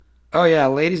Oh, yeah,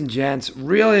 ladies and gents,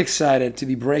 really excited to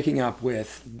be breaking up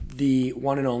with the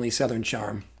one and only Southern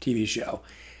Charm TV show.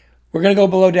 We're going to go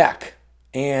below deck.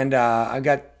 And I've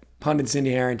got pundit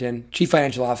Cindy Harrington, Chief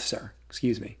Financial Officer,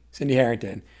 Cindy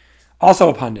Harrington, also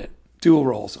a pundit, dual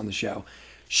roles on the show.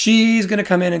 She's going to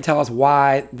come in and tell us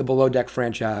why the Below Deck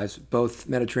franchise, both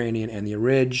Mediterranean and the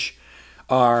Ridge,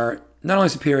 are not only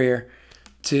superior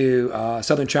to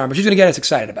Southern Charm, but she's going to get us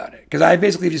excited about it. Because I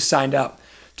basically just signed up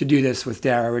to do this with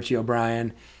Dara, Richie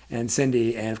O'Brien, and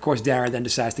Cindy. And of course, Dara then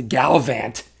decides to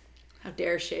gallivant. How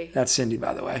dare she? That's Cindy,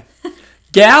 by the way.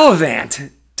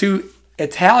 Gallivant to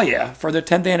Italia for their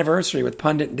 10th anniversary with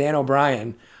pundit Dan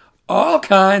O'Brien. All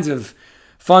kinds of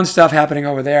fun stuff happening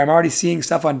over there. I'm already seeing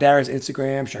stuff on Dara's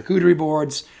Instagram, charcuterie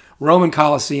boards, Roman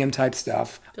Coliseum type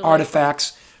stuff,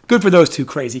 artifacts. Good for those two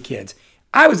crazy kids.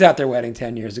 I was at their wedding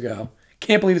 10 years ago.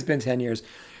 Can't believe it's been 10 years.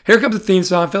 Here comes the theme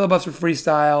song, Filibuster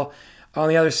Freestyle. On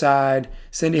the other side,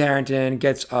 Cindy Harrington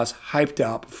gets us hyped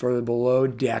up for the Below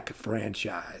Deck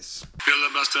franchise.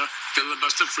 Filibuster,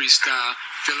 filibuster freestyle.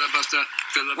 Filibuster,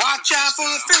 filibuster. Watch out for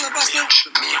the filibuster.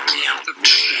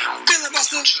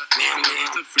 Filibuster.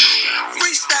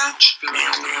 Freestyle.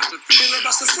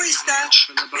 Filibuster freestyle.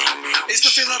 It's the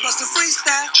filibuster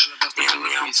freestyle.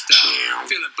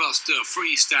 Filibuster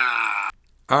freestyle.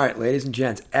 All right, ladies and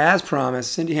gents, as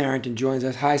promised, Cindy Harrington joins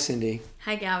us. Hi, Cindy.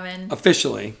 Hi, Gavin.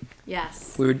 Officially.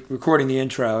 Yes. We were recording the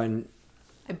intro, and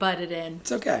I butted in.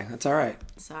 it's okay. That's all right.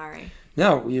 Sorry.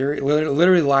 No, you're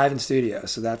literally live in studio,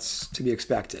 so that's to be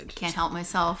expected. Can't help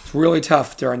myself. It's really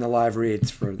tough during the live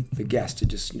reads for the guest to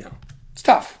just, it's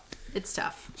tough. It's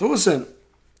tough. So listen,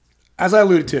 as I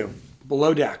alluded to,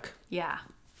 Below Deck, Yeah.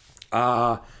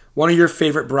 one of your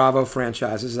favorite Bravo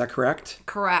franchises, is that correct?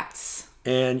 Correct.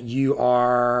 And do you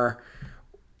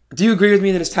agree with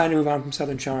me that it's time to move on from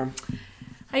Southern Charm?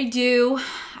 I do.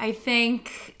 I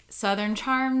think Southern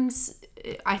Charms,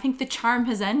 I think the charm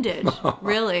has ended,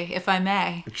 really, if I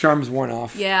may. The charm's worn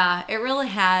off. Yeah, it really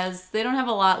has. They don't have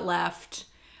a lot left.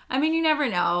 I mean, you never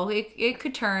know. It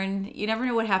could turn. You never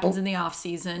know what happens in the off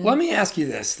season. Let me ask you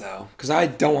this, though, because I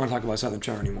don't want to talk about Southern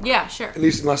Charm anymore. Yeah, sure. At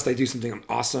least unless they do something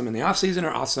awesome in the off season or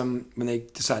awesome when they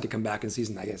decide to come back in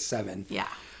season, I guess, 7. Yeah.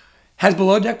 Has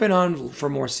Below Deck been on for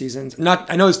more seasons?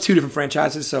 I know it's 2 different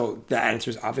franchises, so the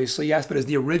answer is obviously yes. But is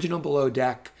the original Below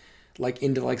Deck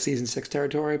into season 6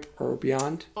 territory or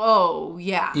beyond? Oh,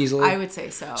 yeah. Easily? I would say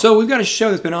so. So we've got a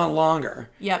show that's been on longer.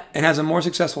 Yep. And has a more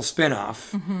successful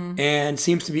spin-off. Mm-hmm. And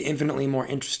seems to be infinitely more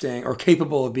interesting or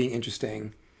capable of being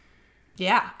interesting.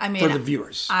 Yeah. I mean, for the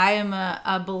viewers. I am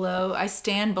I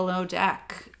stand Below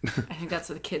Deck. I think that's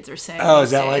what the kids are saying. Oh, is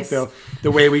that days. Like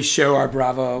the way we show our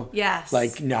Bravo? Yes.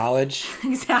 Knowledge?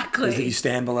 Exactly. Is that you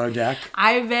stand Below Deck?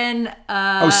 I've been...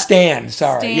 Stan.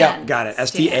 Sorry. Stan. Yep, got it.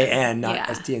 STAN, not yeah.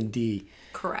 STND.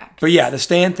 Correct. But yeah, the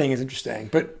Stan thing is interesting.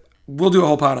 But we'll do a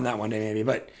whole pod on that one day maybe.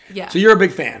 But yeah. So you're a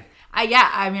big fan.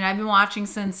 I mean, I've been watching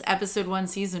since episode 1,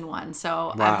 season 1.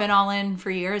 So wow. I've been all in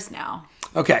for years now.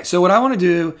 Okay, so what I want to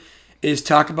do is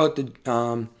talk about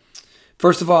the...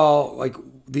 first of all,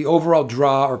 the overall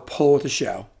draw or pull with the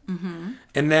show. Mm-hmm.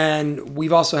 And then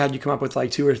we've also had you come up with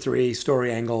 2 or 3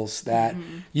 story angles that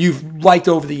you've liked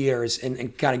over the years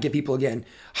and kind of get people, again,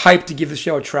 hyped to give the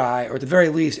show a try, or at the very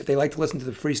least, if they like to listen to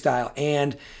the freestyle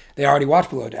and they already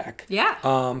watched Below Deck. Yeah.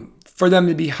 For them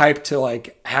to be hyped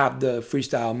to have the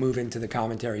freestyle move into the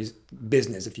commentaries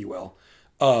business, if you will,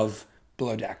 of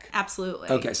Below Deck. Absolutely.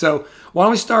 Okay, so why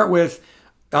don't we start with...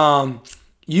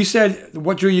 you said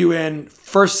what drew you in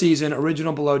first season,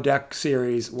 original Below Deck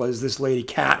series, was this lady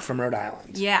Kat from Rhode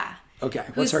Island. Yeah. Okay,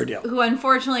 what's her deal? Who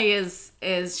unfortunately is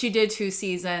she did 2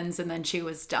 seasons and then she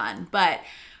was done. But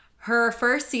her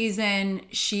first season,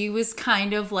 she was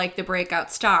kind of like the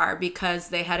breakout star because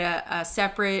they had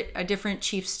a different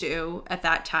chief stew at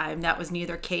that time that was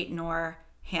neither Kate nor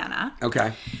Hannah.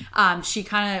 Okay. She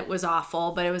kind of was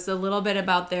awful, but it was a little bit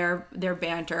about their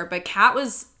banter. But Kat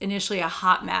was initially a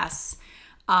hot mess.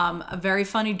 A very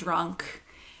funny drunk,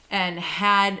 and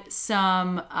had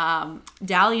some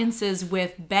dalliances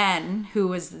with Ben, who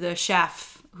was the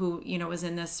chef who was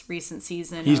in this recent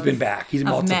season. He's been back. He's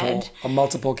a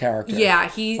multiple character. Yeah,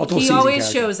 he always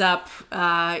shows up,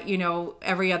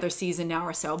 every other season now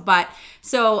or so. But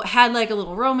so had a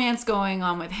little romance going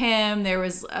on with him. There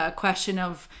was a question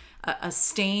of a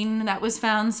stain that was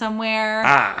found somewhere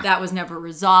that was never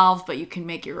resolved, but you can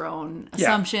make your own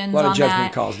assumptions on that. A lot of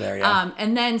judgment calls there, yeah.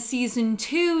 And then season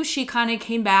 2, she kind of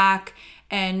came back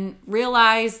and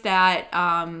realized that,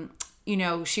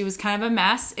 she was kind of a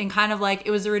mess, and kind of like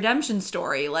it was a redemption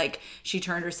story. Like, she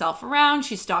turned herself around,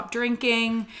 she stopped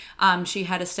drinking, she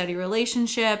had a steady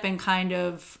relationship and kind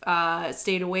of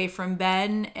stayed away from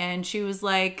Ben, and she was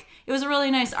like, it was a really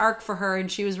nice arc for her, and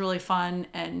she was really fun,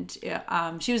 and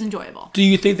she was enjoyable. Do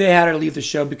you think they had her leave the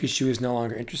show because she was no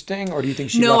longer interesting, or do you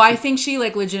think she No, left I think she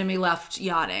like legitimately left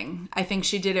yachting. I think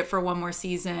she did it for one more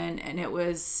season, and it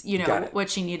was Got it. what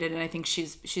she needed, and I think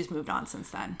she's moved on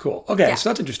since then. Cool. Okay, Yeah. so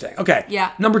that's interesting. Okay.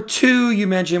 Yeah. Number 2 you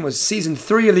mentioned was season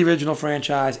 3 of the original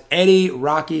franchise, Eddie,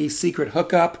 Rocky, Secret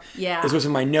Hookup. Yeah. This was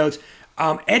in my notes.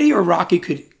 Eddie or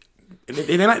Rocky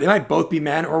they might both be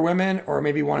men or women, or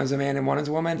maybe one is a man and one is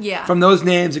a woman. Yeah. From those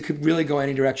names, it could really go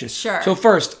any direction. Sure. So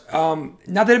first, not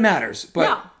that it matters, but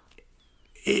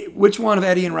No. which one of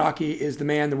Eddie and Rocky is the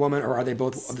man, the woman, or are they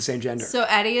both of the same gender? So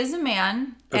Eddie is a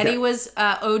man. Okay. Eddie was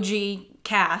OG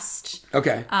cast.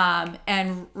 Okay.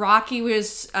 And Rocky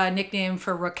was a nickname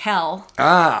for Raquel,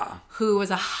 who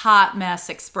was a hot mess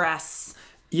express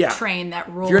Yeah. train that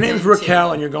rolled If your name is into-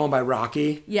 Raquel and you're going by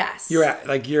Rocky, Yes.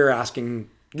 you're asking.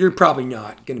 You're probably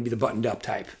not going to be the buttoned up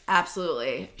type.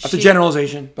 Absolutely. That's a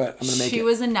generalization, but I'm going to make She it.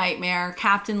 was a nightmare.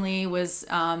 Captain Lee was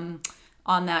on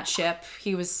that ship.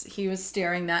 He was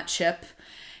steering that ship.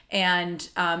 And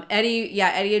Eddie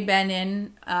had been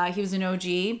in, he was an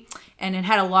OG, and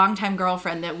had a longtime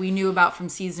girlfriend that we knew about from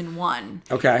season 1.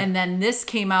 Okay. And then this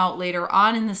came out later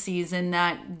on in the season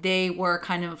that they were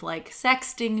kind of like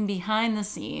sexting behind the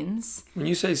scenes. When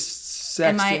you say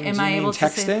sexting, Am do you I mean able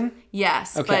texting? to say?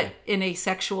 Yes, Okay. but in a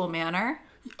sexual manner.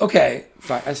 Okay,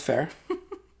 fine. That's fair.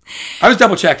 I was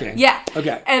double checking. Yeah.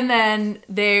 Okay. And then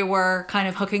they were kind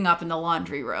of hooking up in the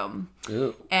laundry room.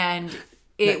 Ooh. And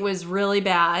it was really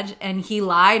bad, and he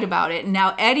lied about it.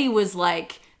 Now Eddie was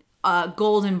like a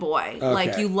golden boy.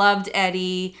 Like, you loved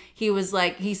Eddie. He was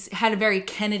like, had a very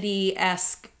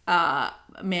Kennedy-esque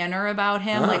manner about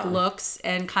him, like looks,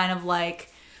 and kind of like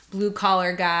blue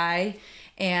collar guy.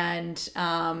 And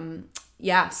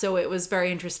so it was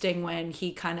very interesting when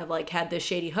he kind of like had this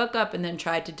shady hookup and then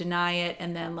tried to deny it,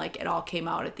 and then like it all came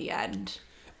out at the end.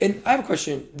 And I have a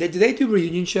question. Do they do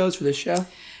reunion shows for this show?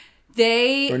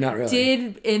 They Or not really?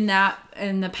 did in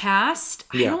the past.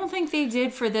 Yeah. I don't think they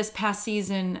did for this past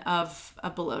season of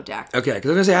Below Deck. Okay, because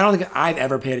I was going to say, I don't think I've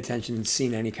ever paid attention and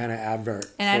seen any kind of advert.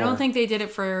 And I don't for- think they did it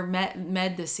for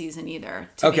Med this season either.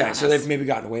 To be Okay, so honest. they've maybe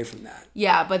gotten away from that.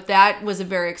 Yeah, but that was a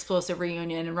very explosive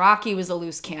reunion, and Rocky was a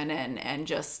loose cannon, and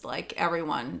just like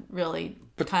everyone really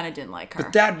kind of didn't like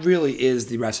her. That really is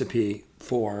the recipe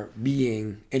for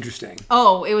being interesting.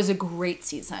 Oh, it was a great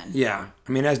season. Yeah.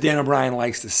 I mean, as Dan O'Brien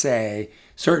likes to say,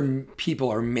 certain people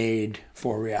are made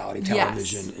for reality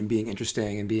television and being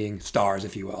interesting and being stars,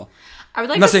 if you will. I would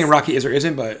like I'm not to saying Rocky is or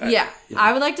isn't, but...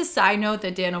 I would like to side note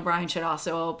that Dan O'Brien should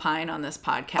also opine on this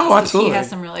podcast. Oh, absolutely. He has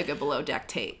some really good Below Deck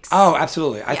takes. Oh,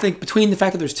 absolutely. I think between the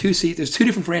fact that there's two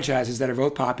different franchises that are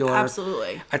both popular.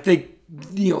 Absolutely. I think,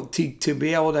 to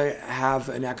be able to have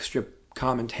an extra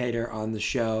commentator on the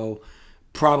show,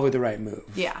 probably the right move.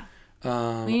 Yeah.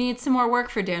 We need some more work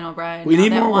for Dan O'Brien. We now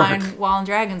need that more work. Wine and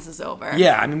Dragons is over.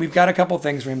 Yeah, I mean, we've got a couple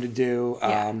things for him to do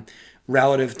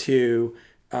relative to,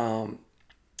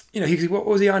 what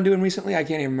was he on doing recently? I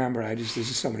can't even remember. There's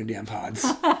just so many damn pods.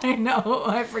 I know.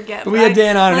 I forget. But we had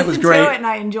Dan on, and it was great. And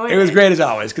I enjoyed it. It was great as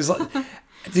always, because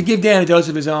to give Dan a dose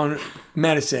of his own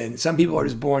medicine, some people are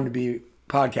just born to be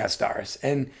podcast stars,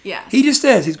 and Yes. he just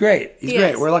is. He's great. He's He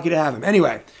great. is. We're lucky to have him.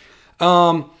 Anyway,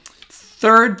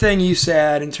 third thing you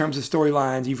said in terms of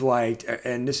storylines you've liked,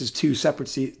 and this is two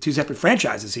separate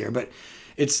franchises here, but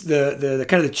it's the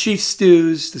kind of the chief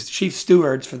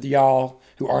stewards for the y'all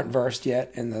who aren't versed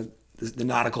yet in the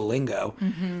nautical lingo,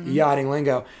 the yachting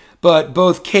lingo. But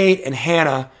both Kate and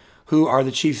Hannah, who are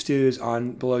the chief stews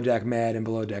on Below Deck Med and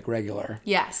Below Deck Regular.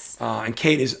 Yes. And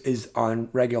Kate is on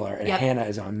Regular, and Yep. Hannah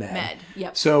is on Med. Med,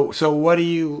 yep. So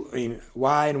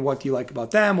why and what do you like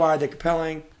about them? Why are they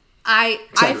compelling? I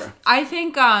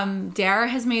think Dara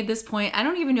has made this point. I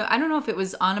don't know if it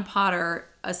was on a pod or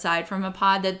aside from a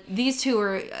pod, that these two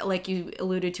are, like you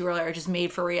alluded to earlier, just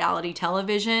made for reality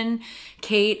television.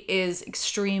 Kate is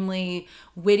extremely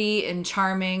witty and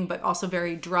charming, but also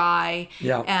very dry.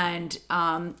 Yeah. And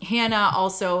Hannah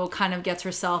also kind of gets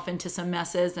herself into some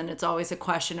messes, and it's always a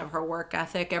question of her work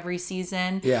ethic every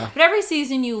season. Yeah. But every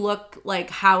season you look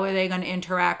like, how are they going to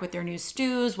interact with their new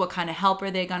stews? What kind of help are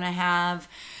they going to have?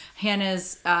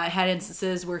 Hannah's had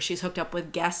instances where she's hooked up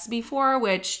with guests before,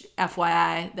 which,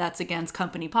 FYI, that's against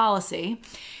company policy.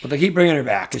 But they keep bringing her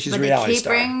back because she's a reality They keep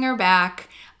star. bringing her back.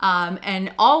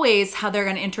 and always how they're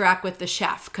going to interact with the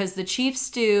chef, because the chief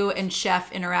stew and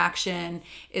chef interaction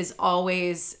is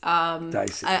always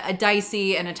Dicey. a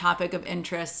dicey and a topic of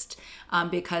interest,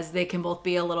 because they can both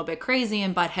be a little bit crazy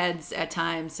and butt heads at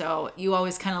times. So you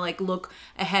always kind of like look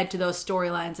ahead to those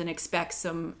storylines and expect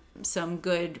some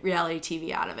good reality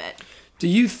TV out of it. Do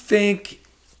you think,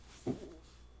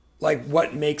 like,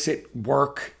 what makes it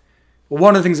work? Well,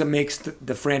 one of the things that makes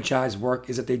the franchise work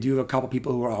is that they do have a couple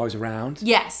people who are always around.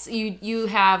 Yes, you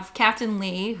have Captain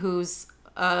Lee, who's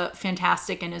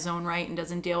fantastic in his own right and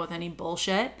doesn't deal with any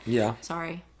bullshit. Yeah.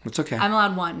 Sorry. It's okay. I'm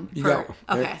allowed one You per. go.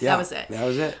 Okay, Yeah, that was it. That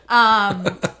was it.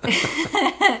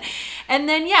 And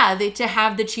then, to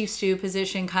have the chief stew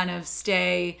position kind of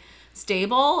stay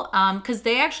stable, because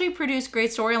they actually produce great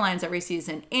storylines every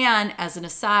season. And as an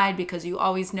aside, because you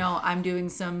always know I'm doing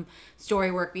some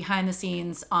story work behind the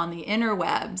scenes on the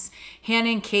interwebs, Hannah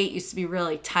and Kate used to be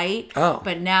really tight. Oh.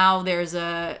 But now there's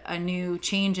a new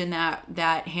change in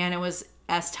that Hannah was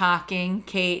talking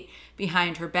Kate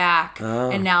behind her back,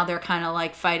 and now they're kind of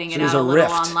like fighting it there's out a a little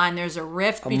rift online. There's a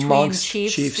rift between amongst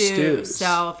Chief Chief Stew. Stews.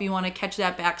 So if you want to catch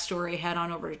that backstory, head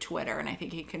on over to Twitter, and I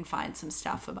think you can find some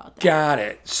stuff about that. Got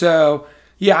it. So,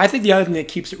 yeah, I think the other thing that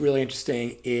keeps it really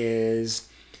interesting is,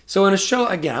 so in a show,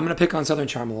 again, I'm going to pick on Southern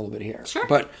Charm a little bit here. Sure.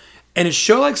 But in a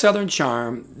show like Southern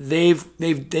Charm, they've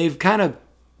kind of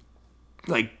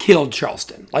like killed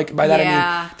Charleston. Like, by that I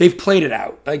Yeah. mean they've played it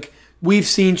out. Like, we've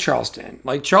seen Charleston.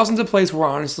 Like, Charleston's a place where,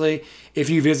 honestly, if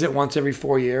you visit once every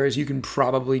 4 years, you can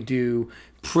probably do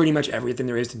pretty much everything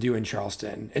there is to do in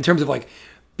Charleston in terms of like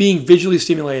being visually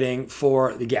stimulating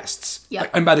for the guests. Yep.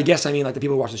 Like, and by the guests, I mean like the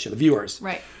people who watch the show, the viewers.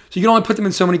 Right. So you can only put them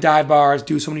in so many dive bars,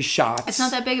 do so many shots. It's not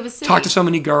that big of a city. Talk to so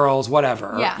many girls,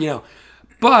 whatever. Yeah. You know,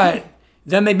 but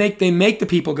then they make the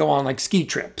people go on like ski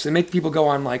trips. They make the people go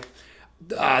on like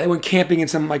they went camping in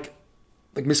some like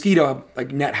mosquito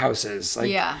like net houses like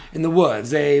Yeah. in the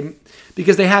woods.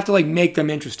 Because they have to like make them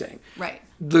interesting. Right.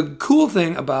 The cool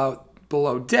thing about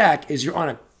Below Deck is you're on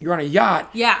a yacht,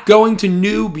 Yeah. going to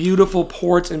new beautiful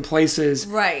ports and places,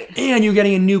 Right. And you're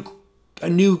getting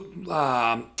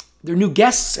they're new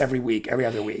guests every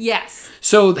other week. Yes.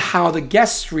 So how the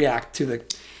guests react to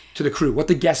the crew, what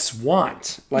the guests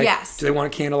want, like, Yes. do they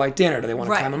want a candlelight dinner? Do they want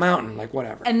to Right. climb a mountain? Like,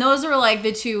 whatever. And those are like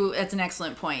the two, that's an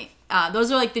excellent point.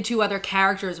 Those are like the two other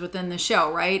characters within the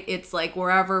show, right? It's like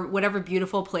whatever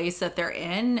beautiful place that they're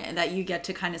in that you get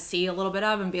to kind of see a little bit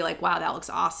of and be like, wow, that looks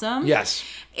awesome. Yes.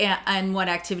 And what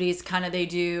activities kind of they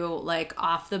do like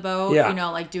off the boat, Yeah. you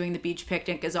know, like doing the beach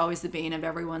picnic is always the bane of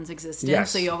everyone's existence.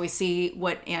 Yes. So you always see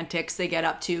what antics they get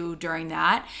up to during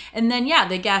that. And then,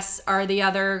 the guests are the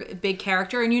other big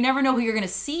character, and you never know who you're going to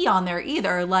see on there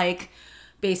either. Like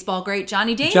baseball great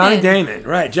Johnny Damon. Johnny Damon,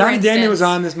 right. Johnny Damon was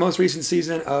instance. on this most recent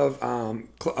season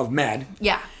of Med.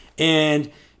 Yeah. And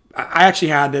I actually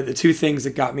had the two things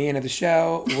that got me into the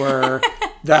show were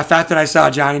the fact that I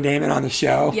saw Johnny Damon on the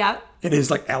show. Yep. In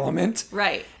his like element.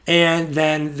 Right. And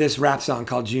then this rap song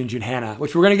called June June Hannah,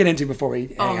 which we're going to get into before we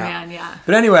hang out. Man, yeah.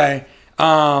 But anyway,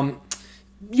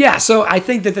 so I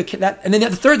think that and then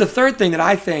the third thing that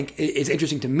I think is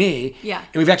interesting to me, Yeah.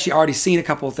 and we've actually already seen a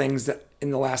couple of things that in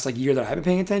the last like year that I've been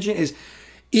paying attention is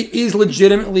it is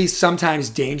legitimately sometimes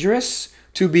dangerous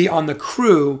to be on the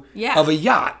crew Yeah. of a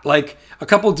yacht. Like a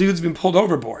couple dudes have been pulled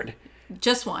overboard.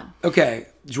 Just one. Okay,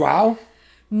 Joao,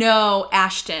 No,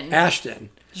 Ashton.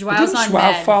 Joao's Didn't on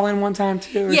Joao Med. fall in one time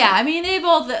too? or Yeah, I mean they've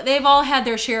all had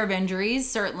their share of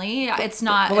injuries. Certainly, it's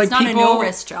not But, like, it's not people- a no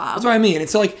risk job. That's what I mean.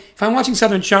 It's like if I'm watching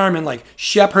Southern Charm and like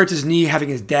Shep hurts his knee having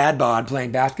his dad bod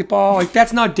playing basketball, like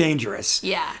that's not dangerous.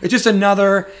 Yeah. It's just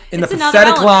another in the It's another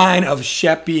pathetic element. line of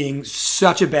Shep being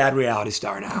such a bad reality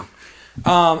star now.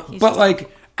 But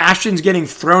like Ashton's getting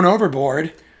thrown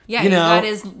overboard. Yeah, you he know,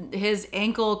 got his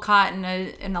ankle caught in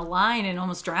a line and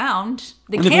almost drowned.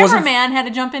 The And if it wasn't- cameraman had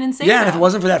to jump in and save yeah, him. and if it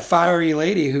wasn't for that fiery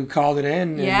lady who called it in,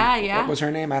 and Yeah. what was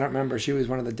her name? I don't remember. She was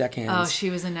one of the deckhands. Oh, she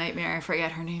was a nightmare. I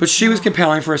forget her name. But she was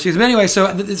compelling for a season. But anyway, so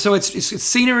it's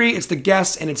scenery, it's the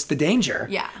guests, and it's the danger.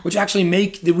 Yeah. Which actually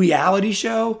make the reality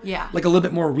show Yeah. like a little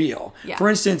bit more real. Yeah. For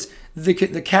instance, the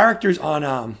characters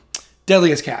on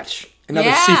Deadliest Catch, another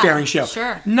Yeah, seafaring show.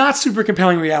 sure. Not super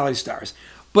compelling reality stars,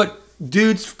 but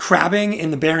dudes crabbing in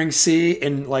the Bering Sea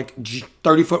in like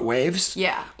 30-foot waves.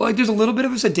 Yeah. Well, like there's a little bit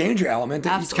of a danger element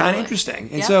that it's kind Absolutely. of interesting.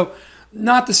 And Yep. so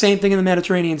not the same thing in the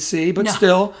Mediterranean Sea, but No.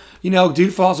 still,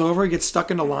 dude falls over, gets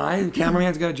stuck in a line, and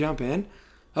cameraman's got to jump in.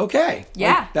 Okay.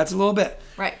 Yeah. Like, that's a little bit.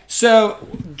 Right. So,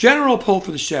 general pull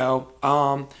for the show.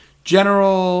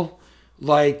 General,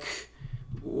 like,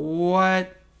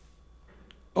 what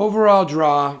overall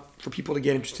draw for people to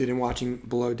get interested in watching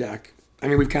Below Deck? I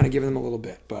mean, we've kind of given them a little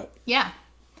bit, but Yeah.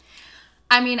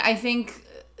 I mean, I think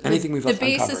Anything we've the left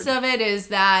basis uncovered. of it is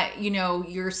that,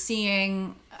 you're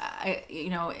seeing,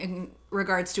 in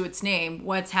regards to its name,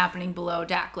 what's happening below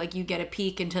deck. Like, you get a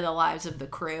peek into the lives of the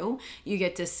crew. You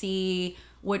get to see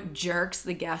what jerks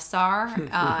the guests are,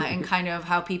 and kind of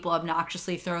how people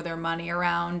obnoxiously throw their money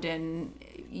around, and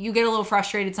you get a little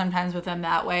frustrated sometimes with them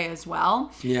that way as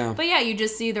well. Yeah. But yeah, you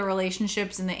just see the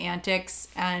relationships and the antics,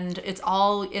 and it's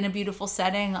all in a beautiful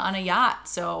setting on a yacht.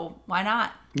 So why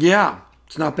not? Yeah,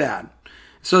 it's not bad.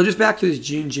 So just back to this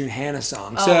June Hannah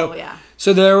song. Oh, yeah.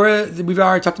 So we've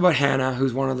already talked about Hannah,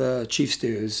 who's one of the chief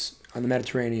stews on the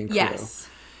Mediterranean crew. Yes.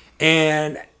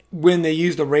 And when they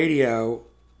use the radio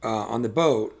on the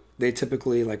boat, they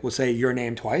typically will say your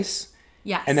name twice.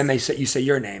 Yes. And then you say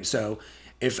your name. So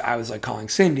if I was calling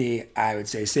Cindy, I would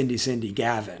say Cindy,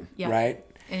 Gavin, Yeah. right?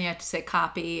 And you have to say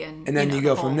copy, and And then you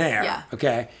go from there. Yeah.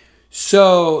 Okay.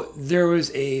 So there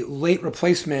was a late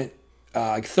replacement,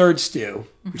 third stew,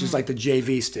 which is like the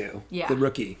JV stew, Yeah. the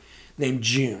rookie, named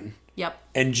June. Yep.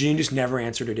 And June just never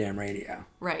answered her damn radio.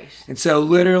 Right. And so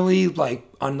literally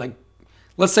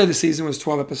let's say the season was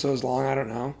 12 episodes long. I don't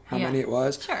know how Yeah. many it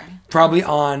was. Sure. Probably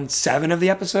on 7 of the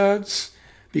episodes,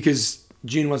 because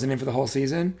June wasn't in for the whole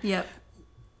season. Yep.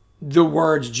 The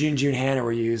words June, Hannah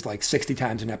were used 60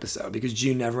 times an episode because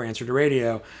June never answered the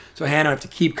radio. So Hannah would have to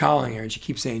keep calling her, and she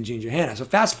keeps saying June, Hannah. So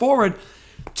fast forward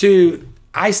to,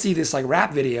 I see this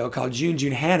rap video called June,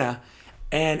 Hannah,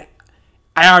 and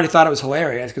I already thought it was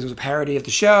hilarious because it was a parody of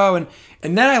the show. And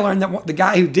then I learned that the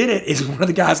guy who did it is one of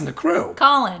the guys in the crew,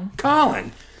 Colin,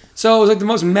 So it was the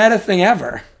most meta thing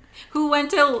ever, who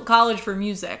went to college for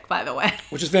music, by the way.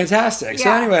 which is fantastic. So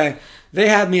Yeah. anyway, they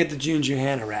had me at the June,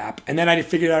 Hannah rap. And then I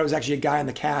figured out it was actually a guy in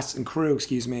the cast and crew,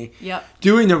 Yep.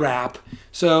 doing the rap.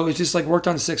 So it's just worked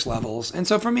on 6 levels. And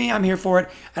so for me, I'm here for it.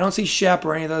 I don't see Shep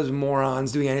or any of those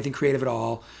morons doing anything creative at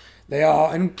all.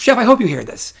 And Shep, I hope you hear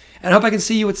this. And I hope I can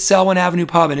see you at Selwyn Avenue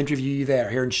Pub and interview you there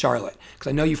here in Charlotte. Because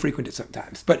I know you frequent it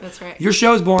sometimes. But That's right. Your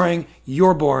show's boring.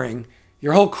 You're boring.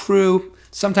 Your whole crew.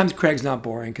 Sometimes Craig's not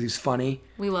boring because he's funny.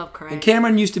 We love Craig. And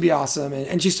Cameron used to be awesome.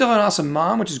 And she's still an awesome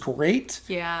mom, which is great.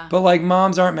 Yeah. But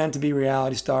moms aren't meant to be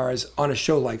reality stars on a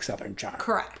show like Southern Charm.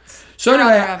 Correct. So There are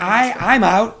anyway, other avenues for I'm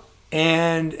out.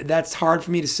 And that's hard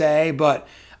for me to say. But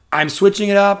I'm switching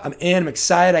it up. I'm in. I'm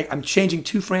excited. I'm changing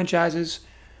 2 franchises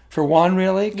for one,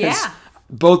 really. Because Yeah.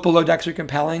 both Below Decks are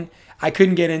compelling. I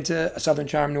couldn't get into Southern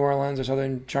Charm New Orleans or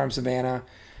Southern Charm Savannah.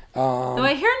 Though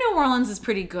I hear New Orleans is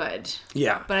pretty good,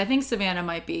 Yeah. but I think Savannah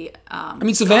might be. I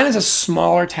mean, Savannah's a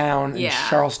smaller town in Yeah.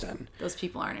 Charleston. Those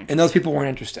people aren't interested. And those people weren't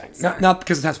interesting. Not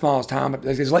because it's not small as town, but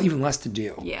there's even less to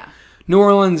do. Yeah. New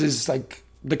Orleans is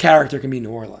the character can be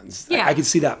New Orleans. Yeah. I could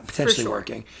see that potentially sure.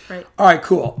 working. Right. All right,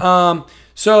 cool.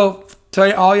 So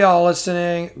tell all y'all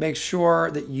listening, make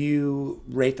sure that you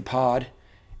rate the pod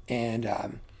and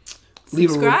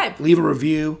Subscribe. leave a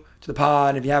review to the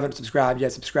pod. If you haven't subscribed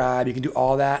yet, subscribe. You can do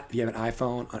all that if you have an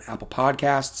iPhone on Apple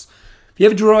Podcasts. If you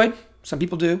have a Droid, some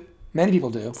people do. Many people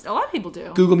do. A lot of people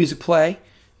do. Google Music Play.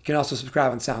 You can also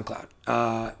subscribe on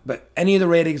SoundCloud. But any of the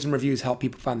ratings and reviews help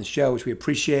people find the show, which we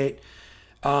appreciate.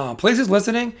 Places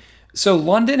listening. So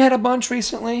London had a bunch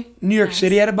recently. New York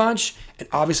City had a bunch. And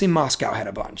obviously Moscow had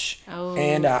a bunch. Oh,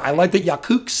 and I like that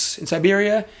Yakutsk in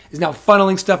Siberia is now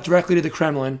funneling stuff directly to the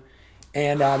Kremlin.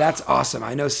 And that's awesome.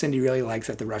 I know Cindy really likes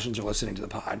that the Russians are listening to the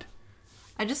pod.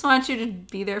 I just want you to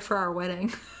be there for our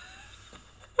wedding.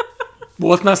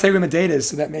 Well, let's not say when the date is,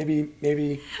 so that maybe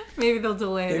Maybe they'll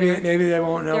delay maybe they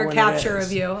won't know their when capture it is.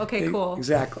 of you. Okay, cool.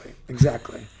 Exactly.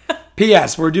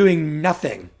 P.S. We're doing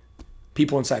nothing,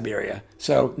 people in Siberia.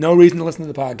 So no reason to listen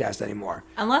to the podcast anymore.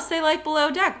 Unless they like Below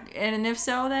Deck, and if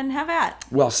so, then have at.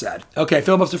 Well said. Okay,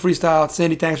 Filibuster Freestyle.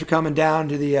 Cindy, thanks for coming down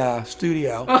to the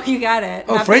studio. Oh, you got it.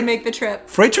 Oh, Have Freight- to make the trip.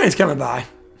 Freight train's coming by.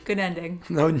 Good ending.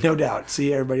 No doubt.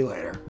 See everybody later.